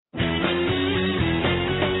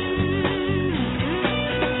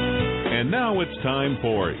Now it's time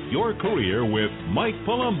for Your Career with Mike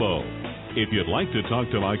Palumbo. If you'd like to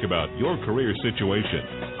talk to Mike about your career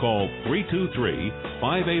situation, call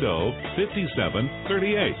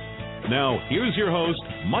 323-580-5738. Now, here's your host,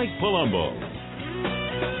 Mike Palumbo.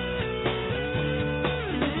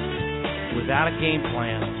 Without a game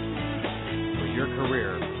plan for your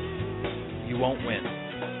career, you won't win.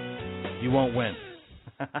 You won't win.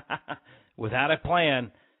 Without a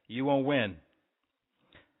plan, you won't win.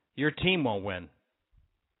 Your team won't win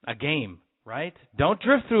a game, right? Don't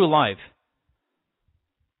drift through life.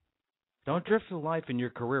 Don't drift through life in your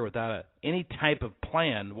career without any type of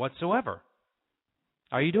plan whatsoever.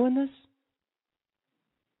 Are you doing this?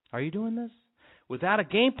 Are you doing this? Without a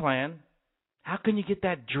game plan, how can you get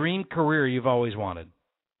that dream career you've always wanted?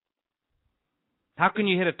 How can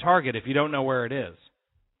you hit a target if you don't know where it is?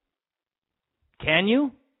 Can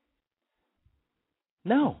you?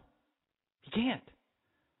 No, you can't.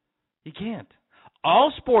 You can't.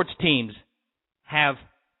 All sports teams have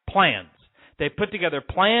plans. They put together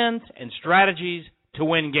plans and strategies to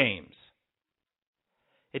win games.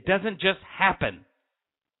 It doesn't just happen.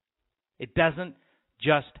 It doesn't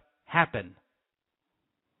just happen.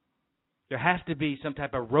 There has to be some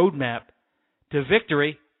type of roadmap to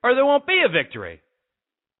victory, or there won't be a victory.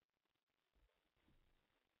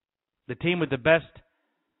 The team with the best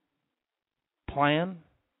plan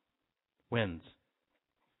wins.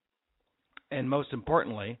 And most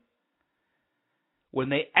importantly, when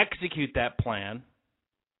they execute that plan,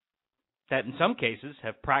 that in some cases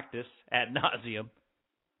have practiced ad nauseum,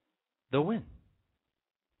 they'll win.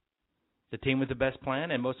 The team with the best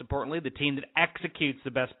plan, and most importantly, the team that executes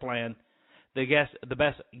the best plan, the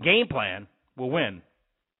best game plan, will win.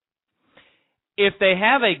 If they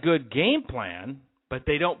have a good game plan, but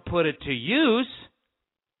they don't put it to use,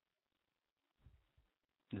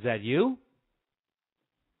 is that you?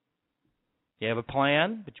 You have a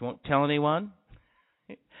plan, but you won't tell anyone?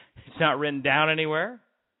 It's not written down anywhere?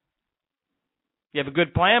 You have a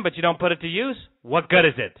good plan, but you don't put it to use? What good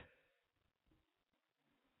is it?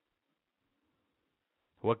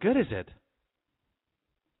 What good is it?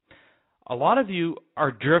 A lot of you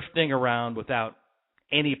are drifting around without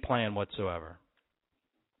any plan whatsoever.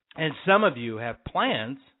 And some of you have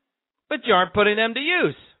plans, but you aren't putting them to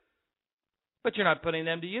use. But you're not putting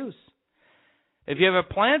them to use. If you have a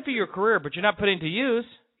plan for your career, but you're not putting it to use,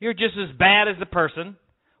 you're just as bad as the person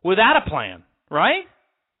without a plan, right?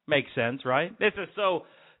 Makes sense, right? This is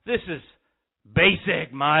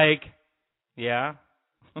basic, Mike. Yeah,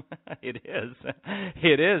 it is.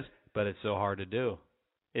 It is, but it's so hard to do,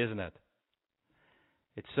 isn't it?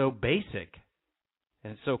 It's so basic,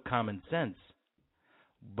 and it's so common sense.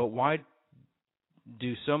 But why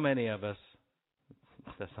do so many of us,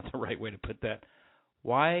 that's not the right way to put that,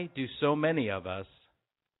 why do so many of us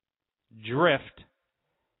drift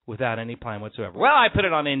without any plan whatsoever? Well, I put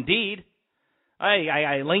it on Indeed.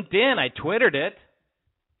 I LinkedIn. I Twittered it.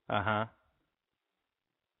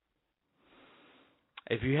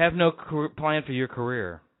 If you have no plan for your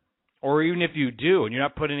career, or even if you do and you're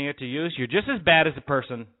not putting it to use, you're just as bad as the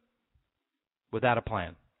person without a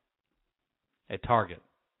plan, a target,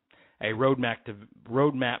 a roadmap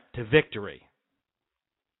to victory.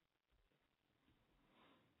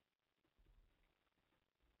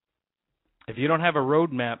 If you don't have a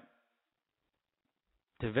roadmap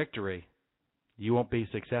to victory, you won't be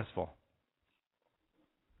successful.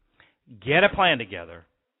 Get a plan together.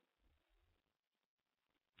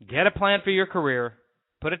 Get a plan for your career,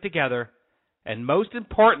 put it together, and most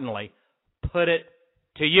importantly, put it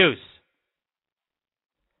to use.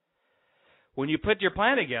 When you put your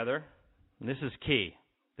plan together, and this is key,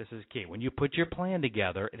 when you put your plan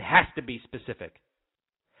together, it has to be specific.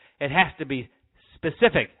 It has to be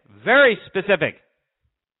specific, very specific.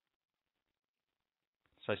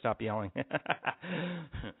 So I stop yelling.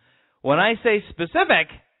 When I say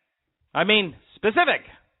specific, I mean specific.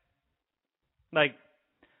 Like,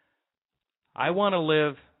 I want to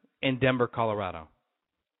live in Denver, Colorado.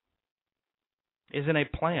 Isn't a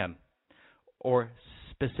plan or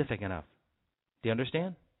specific enough? Do you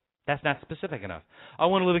understand? That's not specific enough. I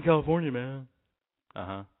want to live in California, man.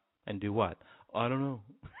 And do what? I don't know.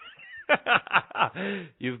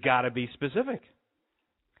 You've got to be specific.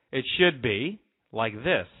 It should be like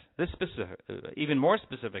this. This specific, even more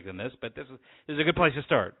specific than this, but this is a good place to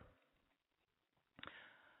start.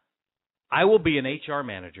 I will be an HR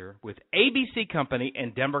manager with ABC Company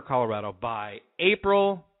in Denver, Colorado by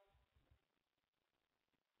April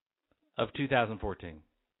of 2014.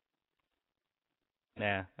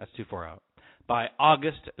 Nah, that's too far out. By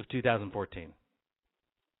August of 2014.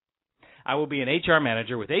 I will be an HR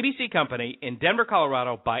manager with ABC Company in Denver,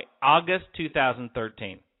 Colorado by August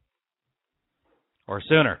 2013. Or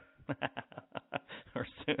sooner. Or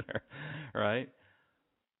sooner, right?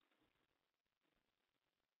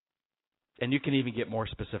 And you can even get more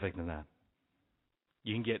specific than that.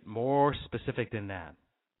 You can get more specific than that.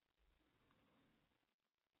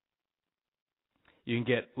 You can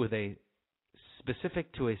get with a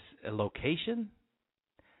specific to a location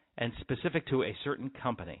and specific to a certain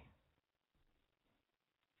company.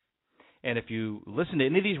 And if you listen to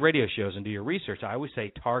any of these radio shows and do your research, I always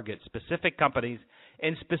say target specific companies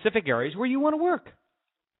in specific areas where you want to work.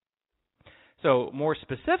 So more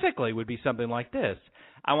specifically would be something like this.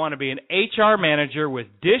 I want to be an HR manager with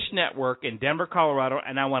Dish Network in Denver, Colorado,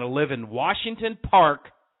 and I want to live in Washington Park,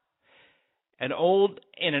 in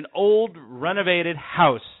an old renovated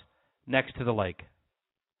house next to the lake.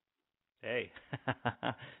 Hey,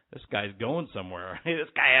 this guy's going somewhere. This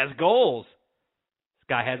guy has goals. This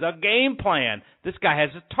guy has a game plan. This guy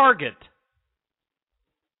has a target.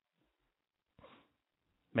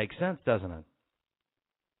 Makes sense, doesn't it?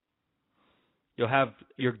 You'll have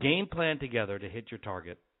your game plan together to hit your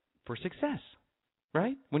target for success,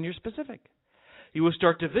 right? When you're specific. You will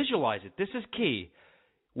start to visualize it. This is key.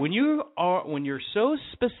 When you're so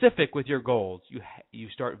specific with your goals, you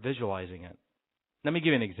start visualizing it. Let me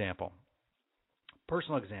give you an example.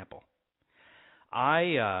 Personal example.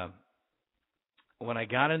 When I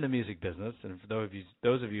got in the music business, and for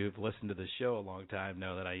those of you who've listened to this show a long time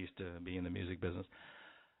know that I used to be in the music business.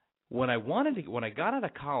 When I got out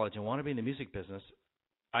of college and wanted to be in the music business,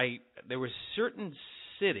 there were certain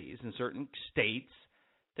cities and certain states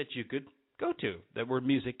that you could go to that were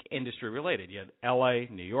music industry related. You had L.A.,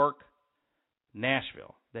 New York,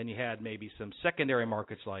 Nashville. Then you had maybe some secondary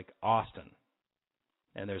markets like Austin,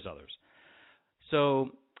 and there's others.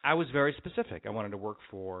 So I was very specific. I wanted to work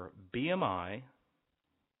for BMI.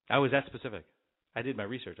 I was that specific. I did my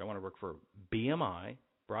research. I wanted to work for BMI,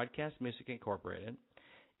 Broadcast Music Incorporated,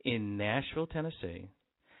 in Nashville, Tennessee,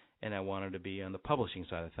 and I wanted to be on the publishing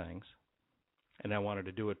side of things, and I wanted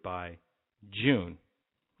to do it by June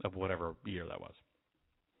of whatever year that was.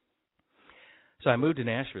 So I moved to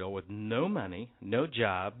Nashville with no money, no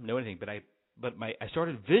job, no anything, but I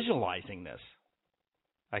started visualizing this.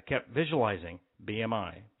 I kept visualizing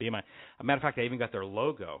BMI. As a matter of fact, I even got their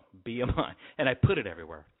logo, BMI, and I put it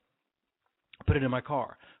everywhere. I put it in my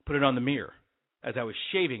car, put it on the mirror. As I was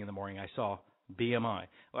shaving in the morning, I saw BMI.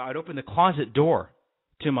 Well, I'd open the closet door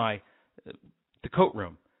to the coat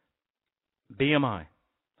room. BMI.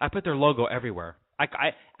 I put their logo everywhere.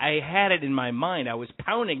 I had it in my mind. I was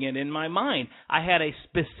pounding it in my mind. I had a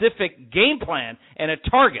specific game plan and a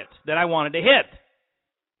target that I wanted to hit.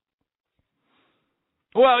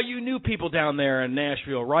 Well, you knew people down there in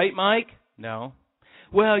Nashville, right, Mike? No.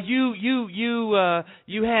 Well, you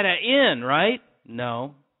had an in, right?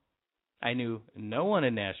 No. I knew no one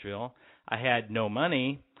in Nashville. I had no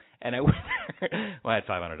money, and I went there. Well, I had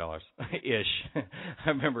 $500-ish. I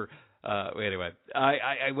remember. Anyway,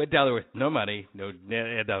 I went down there with no money,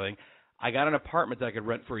 nothing. I got an apartment that I could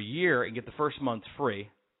rent for a year and get the first month free.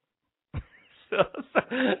 so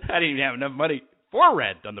I didn't even have enough money for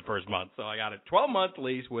rent on the first month, so I got a 12-month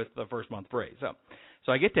lease with the first month free.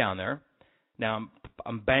 So I get down there. Now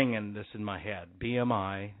I'm banging this in my head.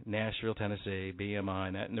 BMI, Nashville, Tennessee,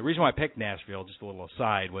 BMI. And the reason why I picked Nashville, just a little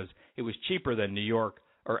aside, was it was cheaper than New York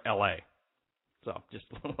or L.A. So just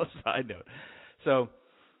a little side note. So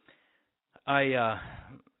I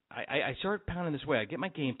started pounding this way. I get my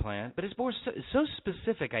game plan, but it's so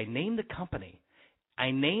specific. I name the company.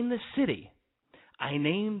 I name the city. I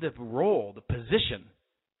name the role, the position,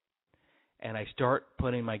 and I start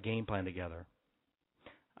putting my game plan together.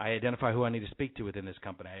 I identify who I need to speak to within this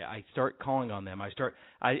company. I start calling on them.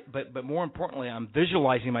 But more importantly, I'm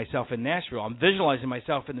visualizing myself in Nashville. I'm visualizing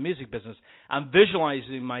myself in the music business. I'm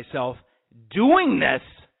visualizing myself doing this,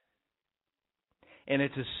 and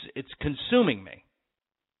it's consuming me.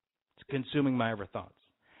 It's consuming my ever thoughts,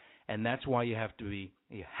 and that's why you have to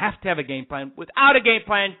have a game plan. Without a game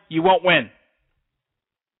plan, you won't win.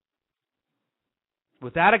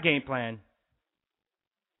 Without a game plan,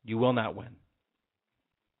 you will not win.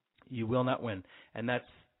 You will not win. And that's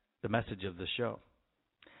the message of the show.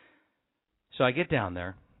 So I get down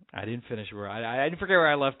there. I didn't finish I didn't forget where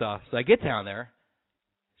I left off. So I get down there,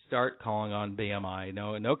 start calling on BMI.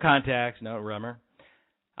 No contacts, no rumor.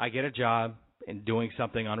 I get a job in doing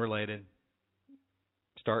something unrelated.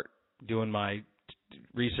 Start doing my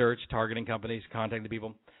research, targeting companies, contacting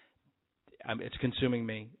people. It's consuming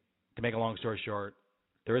me. To make a long story short,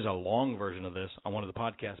 there is a long version of this on one of the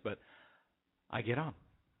podcasts, but I get on.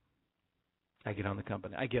 I get on the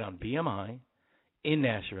company. I get on BMI in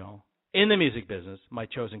Nashville, in the music business, my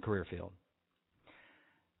chosen career field.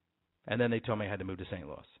 And then they told me I had to move to St.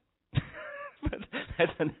 Louis. But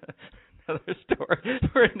that's another story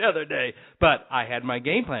for another day. But I had my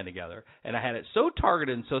game plan together, and I had it so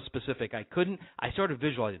targeted and so specific, I sort of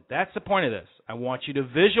visualized it. That's the point of this. I want you to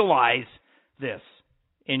visualize this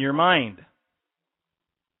in your mind.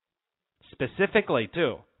 Specifically,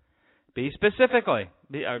 too. Be specific.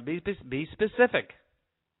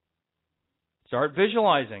 Start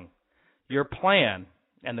visualizing your plan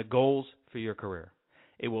and the goals for your career.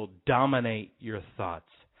 It will dominate your thoughts.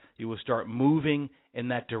 You will start moving in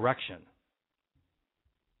that direction.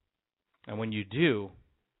 And when you do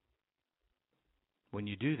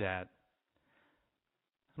that,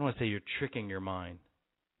 I don't want to say you're tricking your mind.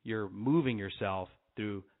 You're moving yourself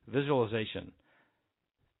through visualization.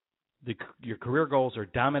 Your career goals are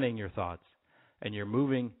dominating your thoughts, and you're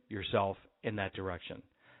moving yourself in that direction.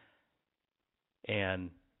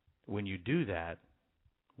 And when you do that,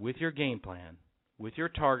 with your game plan, with your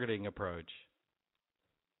targeting approach,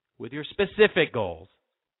 with your specific goals,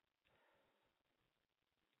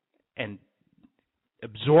 and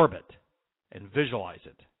absorb it and visualize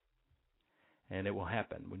it, and it will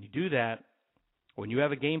happen. When you do that, when you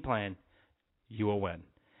have a game plan, you will win.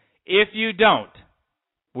 If you don't,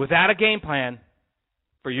 without a game plan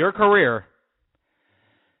for your career,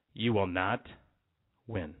 you will not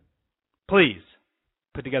win. Please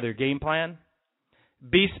put together your game plan.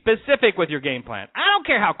 Be specific with your game plan. I don't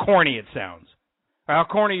care how corny it sounds, or how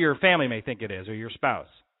corny your family may think it is, or your spouse.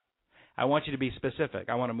 I want you to be specific.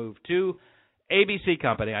 I want to move to ABC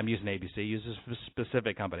Company. I'm using ABC. Use a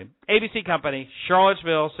specific company. ABC Company,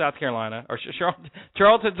 Charlottesville, South Carolina, or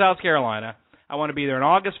Charleston, South Carolina. I want to be there on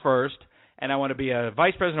August 1st, and I want to be a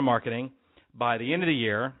vice president of marketing by the end of the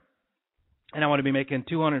year, and I want to be making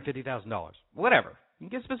 $250,000. Whatever. You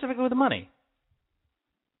can get specific with the money.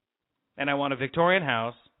 And I want a Victorian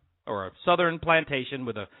house or a southern plantation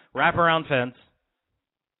with a wraparound fence.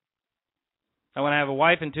 I want to have a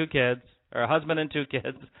wife and 2 kids, or a husband and 2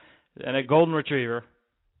 kids, and a golden retriever.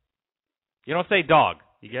 You don't say dog.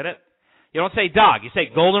 You get it? You don't say dog. You say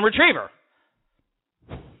golden retriever.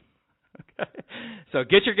 Okay? So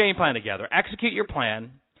get your game plan together. Execute your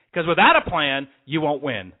plan, because without a plan, you won't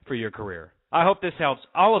win for your career. I hope this helps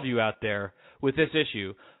all of you out there with this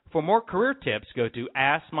issue. For more career tips, go to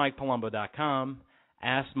AskMikePalumbo.com,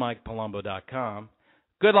 AskMikePalumbo.com.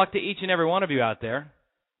 Good luck to each and every one of you out there.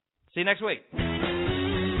 See you next week.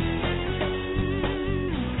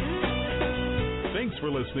 Thanks for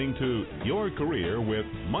listening to Your Career with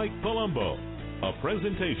Mike Palumbo, a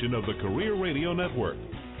presentation of the Career Radio Network.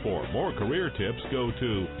 For more career tips, go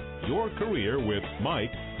to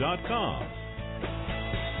yourcareerwithmike.com.